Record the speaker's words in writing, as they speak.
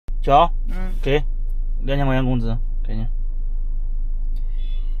交，给2000块钱工资，给你。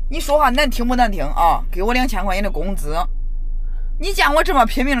你说话难听不难听啊？给我2000块钱的工资，你见我这么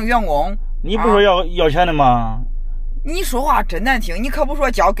拼命的员工，你不说要钱的吗？你说话真难听，你可不说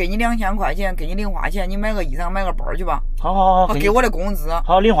交给你2000块钱，给你零花钱，你买个衣裳买个包去吧。好，给我的工资。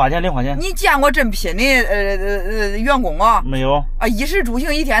好，零花钱。你见过真拼的员工啊？没有啊，衣食住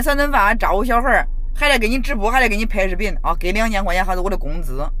行一天3顿饭，照顾小孩，还得给你直播，还得给你拍视频啊，给2000块钱还是我的工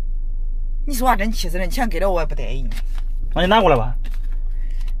资。你说话真气死人，钱给了我也不得意。那你拿过来吧。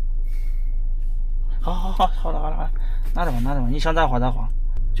好了，拿着吧，你想咋花。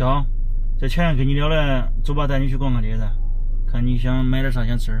交。这钱给你了了，走吧，带你去逛街噻，看你想买点啥，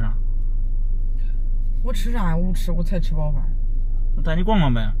想吃啥。我吃啥呀？我不吃，我才吃饱饭。我带你逛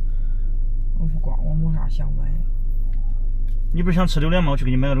逛呗。我不逛，我没啥想买的。你不是想吃榴莲吗？我去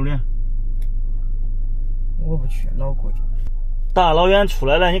给你买个榴莲。我不去，老贵。大老远出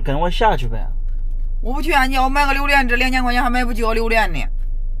来了，你跟我下去呗。我不去啊！你要买个榴莲，这2000块钱还买不起个榴莲呢。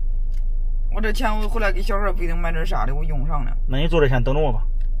我这钱我回来给小孩不一定买点啥的，我用上了。那你坐这先等着我吧。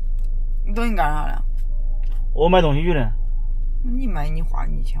你等你干啥了？我买东西去了。你买你花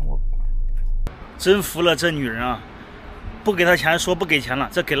你钱，我不管。真服了这女人啊！不给她钱说不给钱了，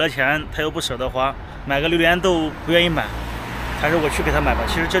这给了钱她又不舍得花，买个榴莲都不愿意买，还是我去给她买吧。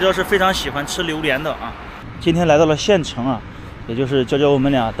其实娇娇是非常喜欢吃榴莲的啊。今天来到了县城啊，也就是娇娇我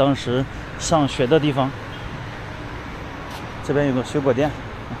们俩当时上学的地方。这边有个水果店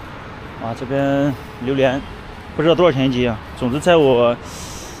啊，这边榴莲不知道多少钱一斤啊。总之在我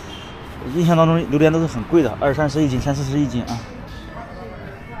印象当中，榴莲都是很贵的，20-30一斤，30-40一斤啊。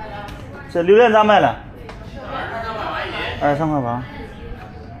这榴莲咋卖了？23块8。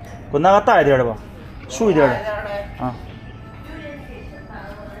给我拿个大一点的吧，熟一点的啊。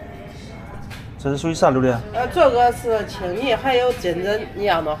这是属于啥榴莲？这个是青泥，还有金针一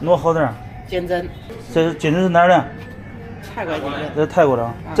样的。挪好点。金针。这是金针是哪儿的？泰国金针。这是泰国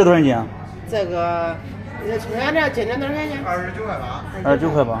的。这多少斤啊？这个。青芽这金针多少钱？29块8。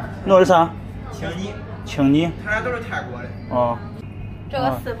29块8。弄的啥？青泥。它俩都是泰国的。哦。这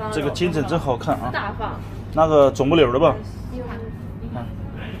个四方。这个金针真好看啊。大方。拿个中不溜的吧。你看。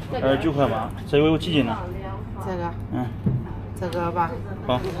 29块8。这有几斤呢？这个。这个吧。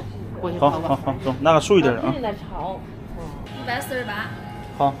好。好，走，拿个熟一点的啊。148。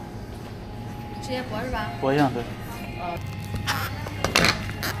好。直接拨是吧？拨一样，对。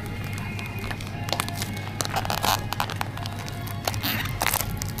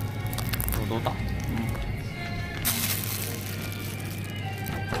都大，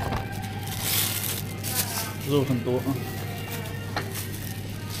肉很多啊。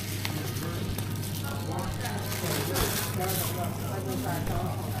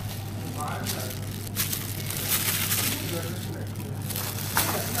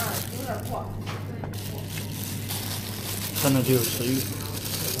看着就有食欲。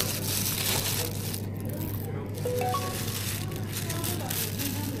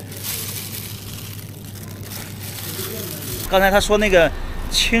刚才他说那个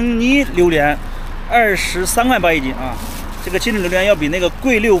青泥榴莲23块8一斤啊，这个金针榴莲要比那个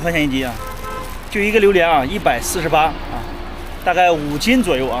贵6块钱一斤啊，就一个榴莲啊148啊，大概5斤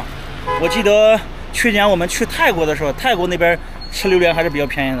左右啊。我记得去年我们去泰国的时候，泰国那边吃榴莲还是比较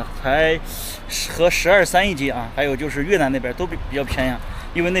便宜的，才和12.3一斤啊。还有就是越南那边都比较便宜啊，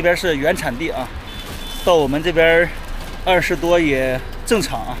因为那边是原产地啊，到我们这边20多也正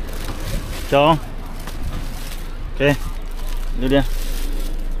常啊。行，给。榴莲，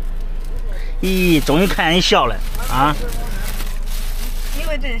咦，终于看见你笑了啊！因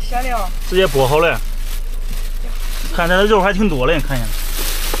为这小料直接剥好了，看这肉还挺多的，看见了。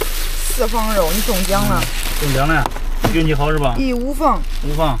4方肉，你中奖了！中奖了，运气好是吧？5方。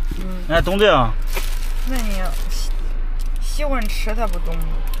5方，哎，懂这啊？那你喜欢吃他不懂。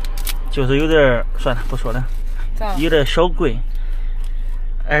就是有点，算了，不说了，有点小贵。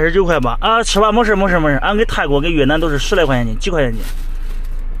29块8啊，吃吧，没事。俺给泰国、给越南都是10来块钱斤，几块钱斤。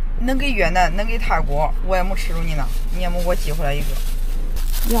能给越南，能给泰国，我也没吃着你呢，你也没给我寄回来一个。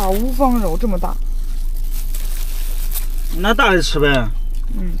呀，5方肉这么大。拿大的吃呗。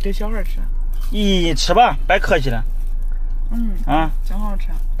给小孩吃。咦，吃吧，别客气了。真好吃。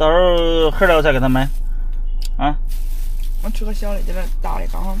到时候孩儿了再给他买。啊。我吃个小的，这个大的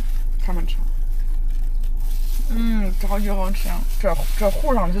刚好他们吃。超级好吃啊！这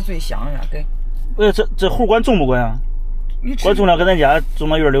糊上是最香的，给。这糊管重不管啊？管重了给咱家种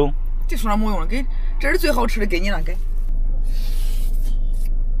到园溜。这说上没用了，给这是最好吃的，给你了，给。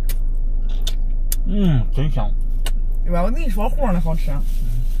真香。对吧？我跟你说，糊上的好吃。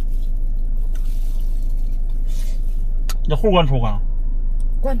这糊管粗管？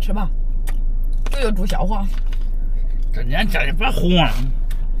管吃吧，这有助消化。这年家里别红了，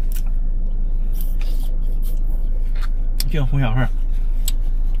就红小孩。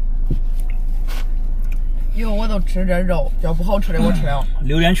以后我都吃这肉，要不好吃的我吃了。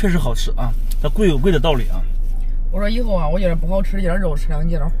榴莲确实好吃啊，它贵有贵的道理啊。我说以后啊，我觉得不好吃的，这点肉吃了，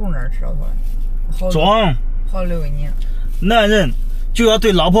你这点红那吃了它。装好留给你。男人就要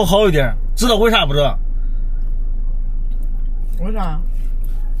对老婆好一点，知道为啥不知道？为啥？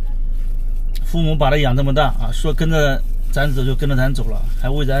父母把他养这么大啊，说跟着咱走就跟着咱走了，还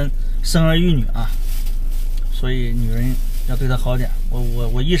为咱生儿育女啊，所以女人要对他好点。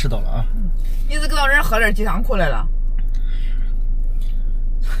我意识到了啊。你是给到人喝点鸡汤裤来了？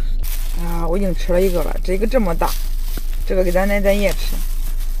啊，我已经吃了一个了，这个这么大，这个给咱爷吃，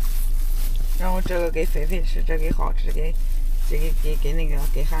然后这个给菲菲吃，这给好吃，给那个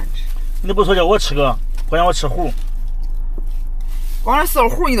给涵吃。你不说叫我吃个，光让我吃糊。光这4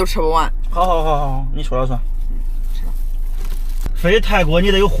糊你都吃不完。好，你说了算。吃吧。飞泰国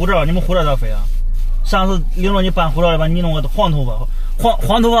你得有护照，你们护照咋飞啊？上次领着你办护照的吧，你弄个黄头发，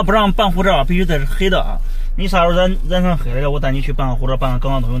黄头发不让办护照，必须得是黑的啊。你啥时候染成黑了，我带你去办个护照，办个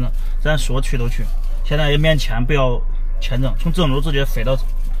刚刚通呢。咱说去都去，现在也免签，不要签证，从郑州直接飞到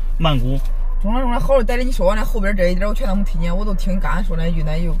曼谷。中了，好了，带着你说完了，后边这一点我全都没听见，我都听你刚才说那一句，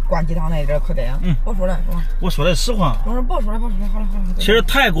那有灌鸡汤那一点可得啊。别说了，是吧？我说的实话。中了，别说了，好了。其实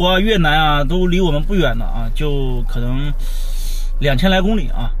泰国、越南啊，都离我们不远的啊，就可能2000来公里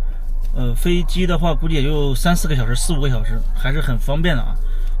啊。飞机的话估计也就3、4个小时、4、5个小时，还是很方便的啊。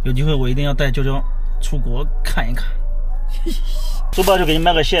有机会我一定要带娇娇出国看一看。走吧，就给你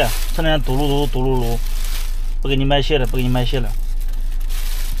买个鞋，成天嘟噜噜，不给你买鞋了。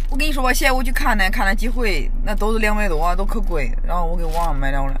我跟你说吧，鞋我去看了几回，那都是200多，都可贵。然后我给网上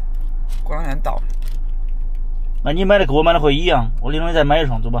买了，过2天到了。那你买的跟我买的会一样，我领着你再买一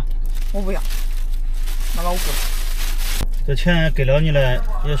双，走吧。我不要，那老贵。这钱给了你了，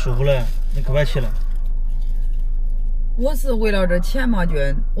也舒服了，你可别去了。我是为了这钱嘛，君，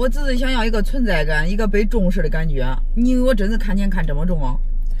我只是想要一个存在感，一个被重视的感觉。你以为我真是看钱看这么重啊？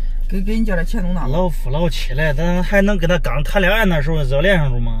给你交点钱弄哪？老夫老妻了，咱还能跟他刚谈恋爱那时候热恋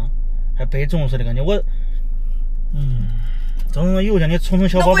上住吗？还被重视的感觉，整又叫你宠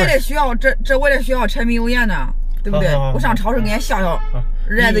小宝贝。那我也需要这我也需要柴米油盐呢，对不对？我上超市跟人笑，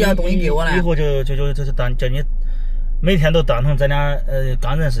人家都要东西给我了。以后就当叫你每天都当成咱俩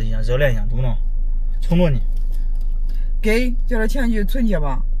刚认识一样，热恋一样，懂不懂？承诺你。给交点钱去存去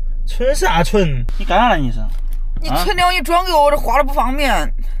吧。存啥存？你干啥了你是？你存了你转给我，这花了不方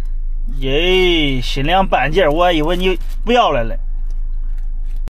便。耶，心凉半截，我还以为你不要来了。